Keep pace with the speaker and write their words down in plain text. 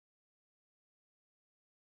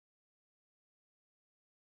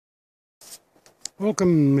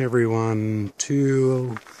Welcome everyone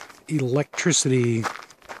to Electricity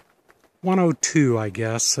 102, I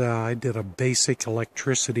guess. I did a basic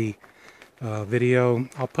electricity video.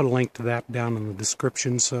 I'll put a link to that down in the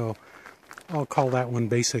description, so I'll call that one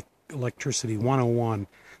Basic Electricity 101.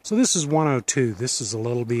 So this is 102. This is a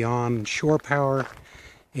little beyond shore power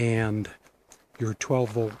and your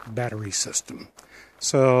 12-volt battery system.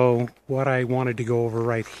 So what I wanted to go over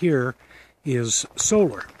right here is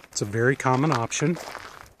solar. It's a very common option.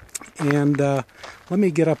 And let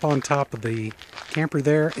me get up on top of the camper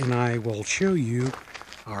there and I will show you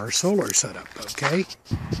our solar setup, okay?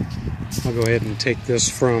 I'll go ahead and take this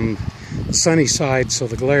from the sunny side so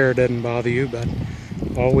the glare doesn't bother you, but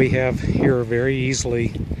all we have here very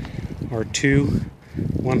easily are two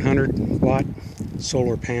 100-watt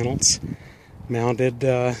solar panels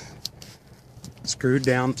mounted, screwed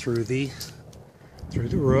down through the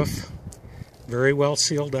roof. Very well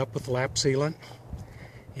sealed up with lap sealant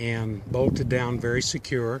and bolted down very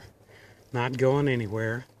secure, not going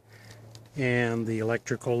anywhere. And the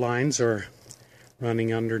electrical lines are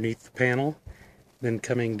running underneath the panel, then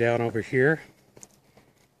coming down over here,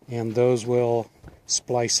 and those will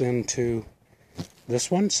splice into this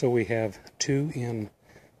one. So we have two in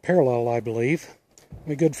parallel, I believe.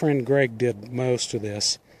 My good friend Greg did most of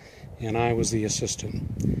this and I was the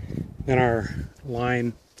assistant. Then our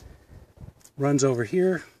line runs over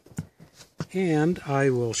here, and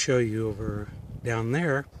I will show you over down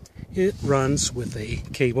there. It runs with a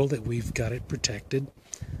cable that we've got it protected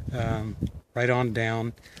right on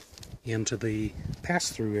down into the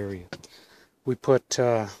pass-through area. We put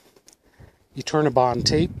Eternabond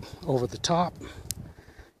tape over the top,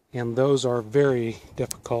 and those are very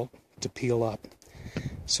difficult to peel up.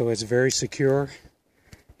 So it's very secure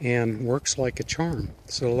and works like a charm.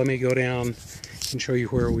 So let me go down and show you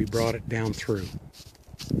where we brought it down through.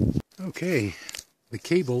 Okay, the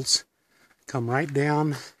cables come right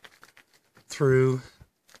down through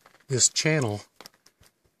this channel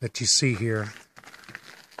that you see here.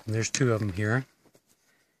 And there's two of them here.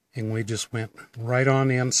 And we just went right on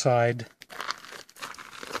inside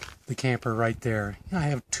the camper right there. I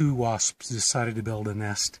have two wasps decided to build a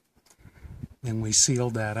nest. Then we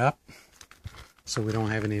sealed that up so we don't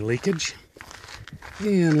have any leakage.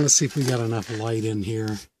 And let's see if we got enough light in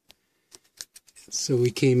here. So we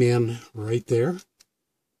came in right there.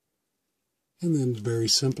 And then very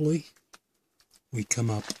simply, we come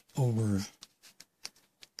up over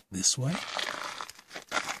this way.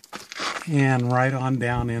 And right on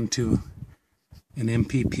down into an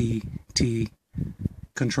MPPT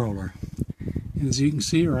controller. And as you can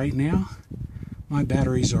see right now, my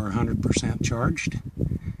batteries are 100% charged.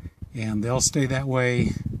 And they'll stay that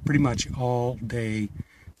way pretty much all day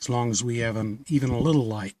as long as we have even a little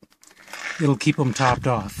light. It'll keep them topped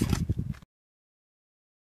off.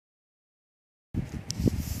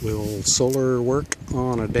 Will solar work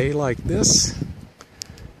on a day like this?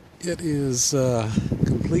 It is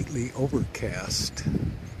completely overcast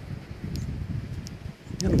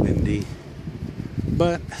and windy,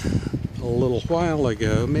 but a little while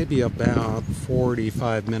ago, maybe about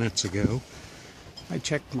 45 minutes ago, I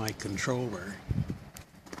checked my controller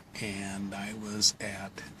and I was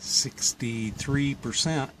at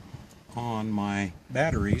 63% on my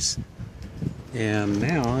batteries, and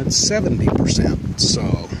now it's 70%,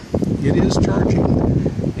 so it is charging.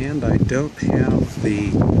 And I don't have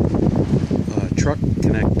the truck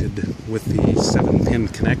connected with the 7-pin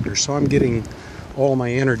connector, so I'm getting all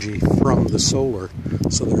my energy from the solar,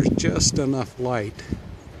 so there's just enough light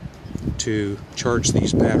to charge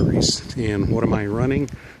these batteries. And what am I running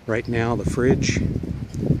right now? The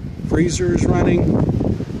freezer is running,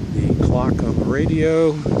 the clock on the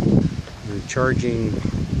radio, and charging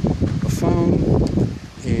a phone,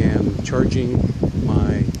 and charging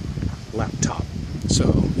my laptop.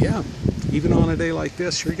 So yeah, even on a day like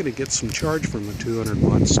this, you're going to get some charge from the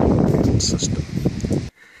 200-watt solar panel system.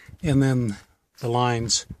 And then the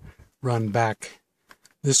lines run back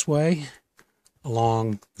this way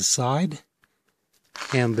along the side,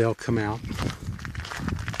 and they'll come out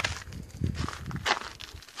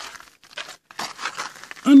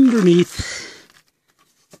underneath,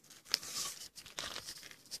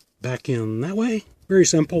 back in that way. Very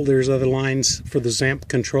simple. There's other lines for the ZAMP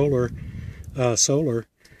controller solar,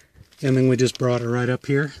 and then we just brought it right up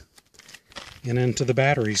here and into the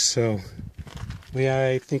batteries. So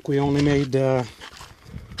I think we only made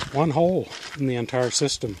one hole in the entire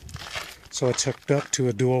system. So it's hooked up to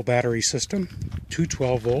a dual battery system, two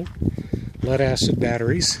 12-volt lead-acid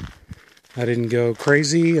batteries. I didn't go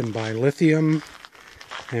crazy and buy lithium.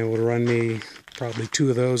 It would run me probably two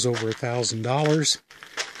of those over $1,000.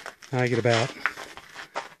 I get about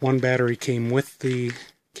One battery came with the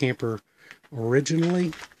camper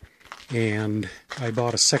originally, and I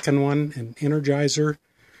bought a second one, an Energizer,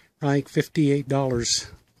 I think $58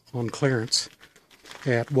 on clearance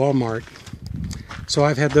at Walmart. So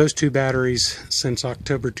I've had those two batteries since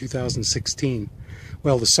October 2016.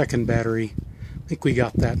 Well, the second battery, I think we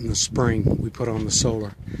got that in the spring, we put on the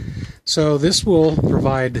solar. So this will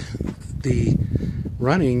provide the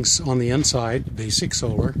runnings on the inside, basic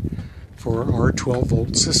solar, for our 12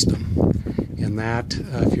 volt system. And that,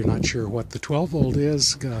 if you're not sure what the 12 volt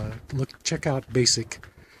is, check out basic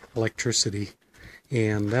electricity,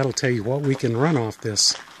 and that'll tell you what we can run off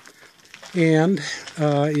this. And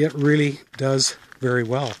it really does very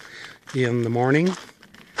well. In the morning,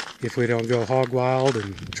 if we don't go hog wild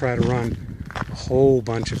and try to run a whole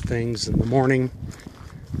bunch of things in the morning,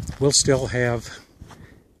 we'll still have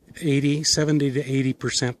 70 to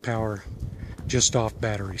 80% power just off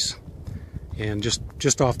batteries, and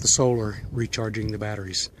just off the solar recharging the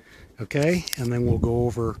batteries. Okay, and then we'll go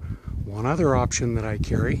over one other option that I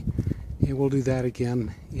carry, and we'll do that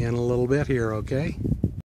again in a little bit here, okay?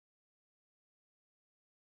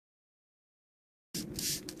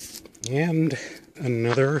 And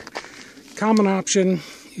another common option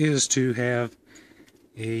is to have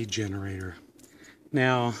a generator.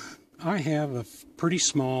 Now, I have a pretty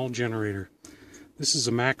small generator. This is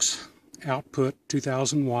a max output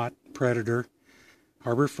 2000 watt Predator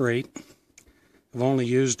Harbor Freight. I've only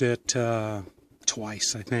used it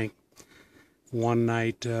twice, I think. One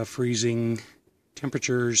night freezing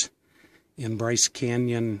temperatures in Bryce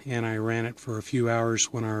Canyon, and I ran it for a few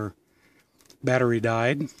hours when our battery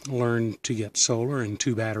died. Learned to get solar and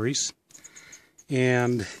 2 batteries,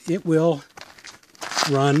 and it will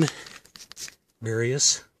run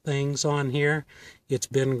various things on here. It's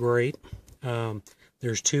been great.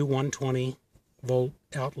 There's 2 120 volt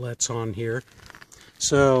outlets on here.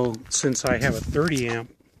 So since I have a 30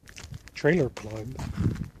 amp trailer plug,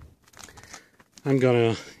 I'm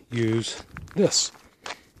gonna use this.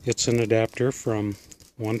 It's an adapter from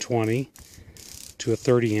 120 to a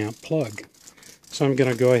 30 amp plug. So I'm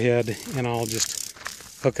gonna go ahead and I'll just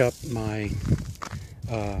hook up my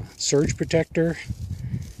surge protector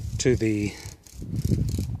to this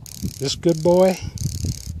good boy,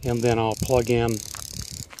 and then I'll plug in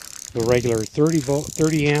the regular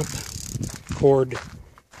 30 amp cord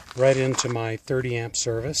right into my 30 amp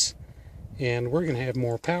service, and we're going to have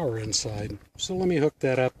more power inside. So let me hook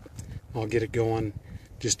that up. I'll get it going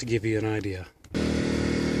just to give you an idea.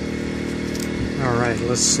 Alright,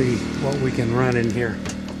 let's see what we can run in here.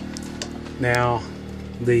 Now,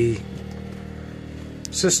 the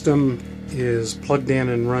system is plugged in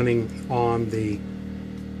and running on the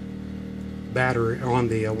battery, on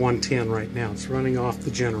the 110 right now. It's running off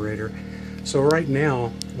the generator. So right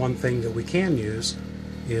now, one thing that we can use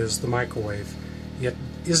is the microwave. It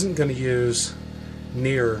isn't going to use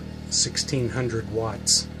near 1600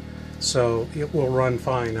 watts, so it will run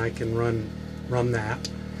fine. I can run that,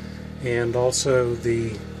 and also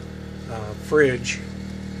the fridge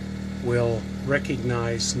will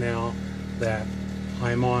recognize now that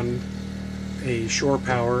I'm on a shore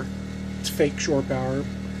power. It's fake shore power,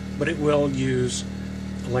 but it will use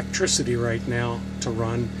electricity right now to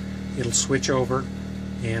run. It'll switch over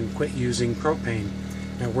and quit using propane.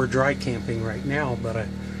 Now we're dry camping right now, but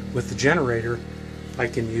with the generator I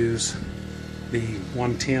can use the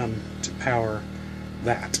 110 to power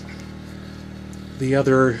that. The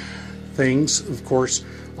other things, of course,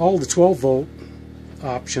 all the 12 volt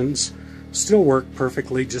options still work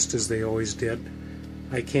perfectly just as they always did.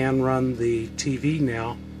 I can run the TV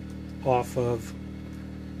now off of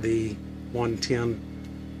the 110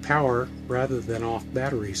 power rather than off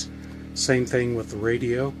batteries. Same thing with the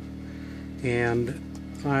radio, and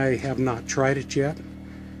I have not tried it yet,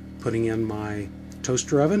 putting in my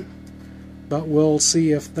toaster oven, but we'll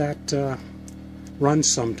see if that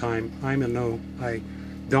runs sometime. I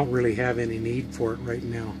don't really have any need for it right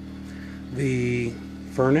now. The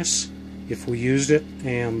furnace, if we used it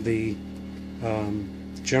and the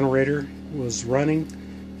generator was running,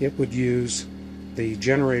 it would use the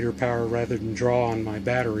generator power rather than draw on my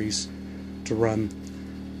batteries to run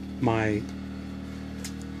my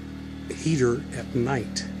heater at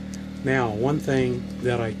night. Now, one thing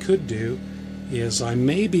that I could do is I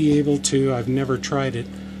may be able to, I've never tried it,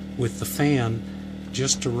 with the fan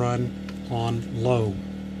just to run on low.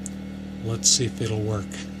 Let's see if it'll work.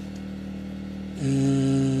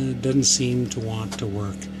 Doesn't seem to want to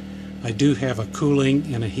work. I do have a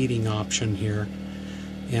cooling and a heating option here,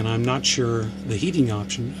 and I'm not sure the heating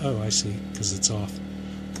option. Oh, I see, because it's off.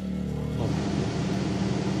 Oh.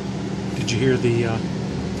 Did you hear the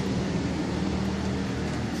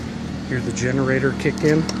Here the generator kicked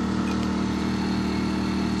in.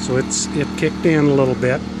 So it kicked in a little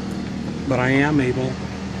bit, but I am able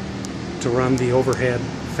to run the overhead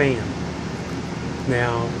fan.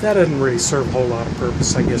 Now, that doesn't really serve a whole lot of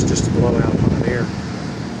purpose, I guess, just to blow out hot air.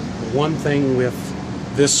 One thing with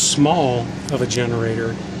this small of a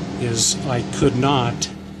generator is I could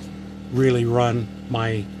not really run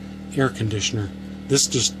my air conditioner. This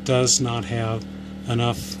just does not have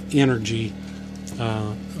enough energy,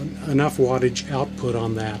 enough wattage output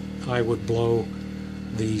on that. I would blow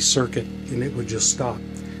the circuit and it would just stop.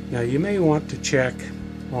 Now, you may want to check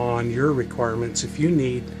on your requirements. If you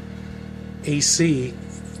need AC,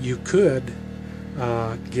 you could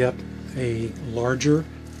get a larger,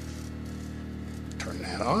 turn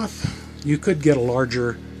that off, you could get a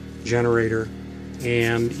larger generator,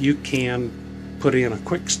 and you can put in a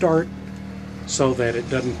quick start so that it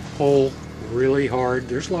doesn't pull really hard.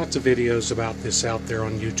 There's lots of videos about this out there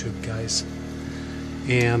on YouTube, guys.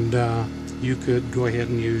 And you could go ahead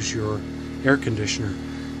and use your air conditioner.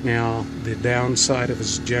 Now, the downside of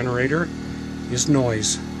this generator is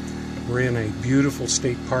noise. We're in a beautiful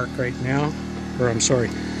state park right now, or I'm sorry,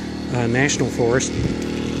 national forest,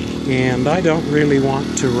 and I don't really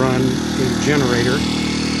want to run a generator.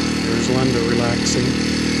 There's Linda relaxing.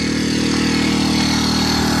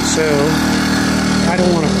 So I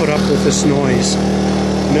don't want to put up with this noise.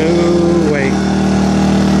 No way.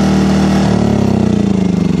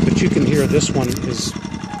 But you can hear this one is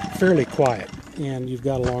fairly quiet, and you've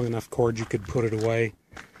got a long enough cord you could put it away.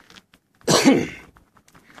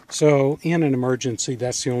 So in an emergency,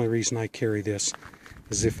 that's the only reason I carry this,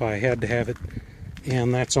 is if I had to have it,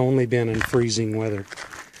 and that's only been in freezing weather.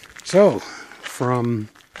 So from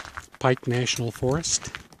Pike National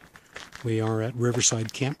Forest, we are at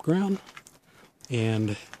Riverside Campground,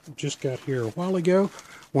 and just got here a while ago.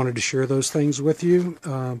 Wanted to share those things with you.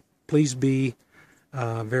 Please be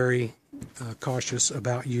very cautious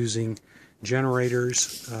about using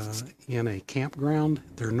generators in a campground.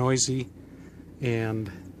 They're noisy,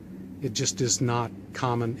 and it just is not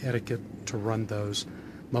common etiquette to run those.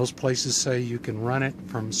 Most places say you can run it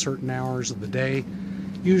from certain hours of the day,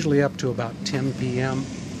 usually up to about 10 p.m.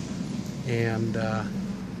 And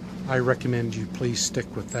I recommend you please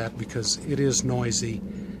stick with that, because it is noisy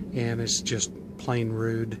and it's just plain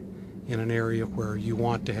rude in an area where you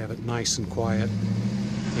want to have it nice and quiet.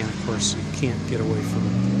 And of course, you can't get away from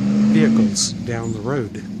vehicles down the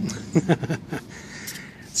road.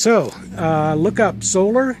 So, look up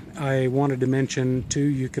solar. I wanted to mention too,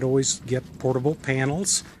 you could always get portable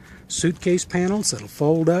panels, suitcase panels that'll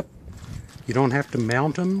fold up. You don't have to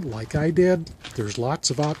mount them like I did. There's lots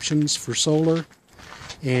of options for solar,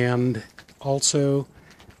 and also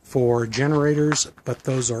for generators, but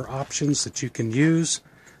those are options that you can use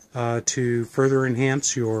to further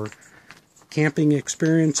enhance your camping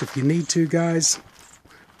experience if you need to, guys.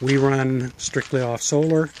 We run strictly off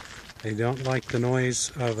solar. They don't like the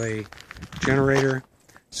noise of a generator.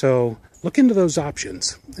 So look into those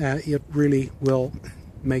options. It really will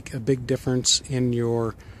make a big difference in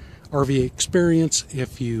your RV experience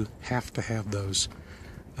if you have to have those.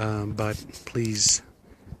 But please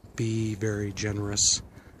be very generous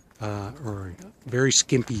or very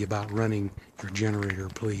skimpy about running your generator,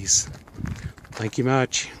 please. Thank you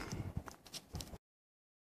much.